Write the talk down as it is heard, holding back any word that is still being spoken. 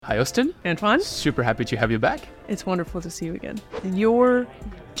Hi, Austin. Antoine. Super happy to have you back. It's wonderful to see you again. Your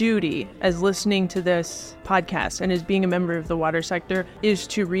duty as listening to this podcast and as being a member of the water sector is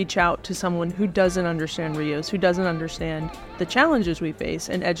to reach out to someone who doesn't understand reuse, who doesn't understand the challenges we face,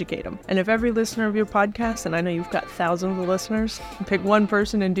 and educate them. And if every listener of your podcast, and I know you've got thousands of listeners, pick one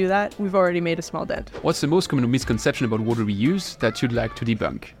person and do that, we've already made a small dent. What's the most common misconception about water reuse that you'd like to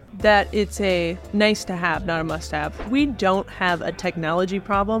debunk? That it's a nice to have, not a must have. We don't have a technology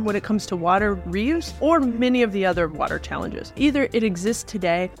problem when it comes to water reuse or many of the other water challenges. Either it exists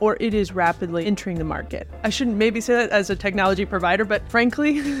today or it is rapidly entering the market. I shouldn't maybe say that as a technology provider, but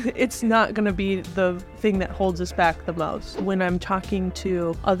frankly, it's not going to be the thing that holds us back the most. When I'm talking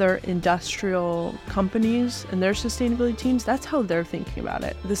to other industrial companies and their sustainability teams, that's how they're thinking about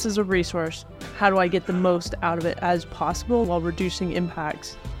it. This is a resource. How do I get the most out of it as possible while reducing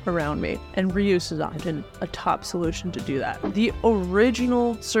impacts around me? And reuse is often a top solution to do that. The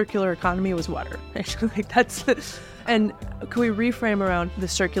original circular economy was water. Actually, and can we reframe around the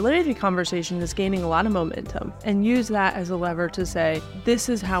circularity conversation that's gaining a lot of momentum and use that as a lever to say, this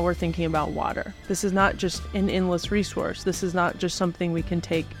is how we're thinking about water. This is not just an endless resource. This is not just something we can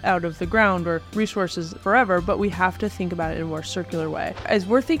take out of the ground or resources forever, but we have to think about it in a more circular way. As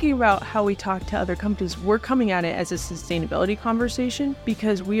we're thinking about how we talk to other companies, we're coming at it as a sustainability conversation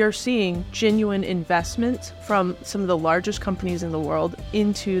because we are seeing genuine investments from some of the largest companies in the world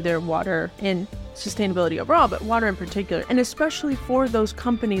into their water and sustainability overall, but water in particular. And especially for those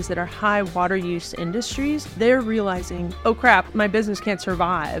companies that are high water use industries, they're realizing, oh crap, my business can't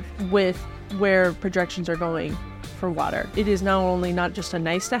survive with where projections are going for water. It is now only not just a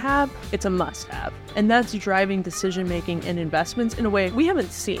nice to have, it's a must have. And that's driving decision making and investments in a way we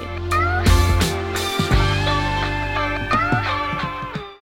haven't seen.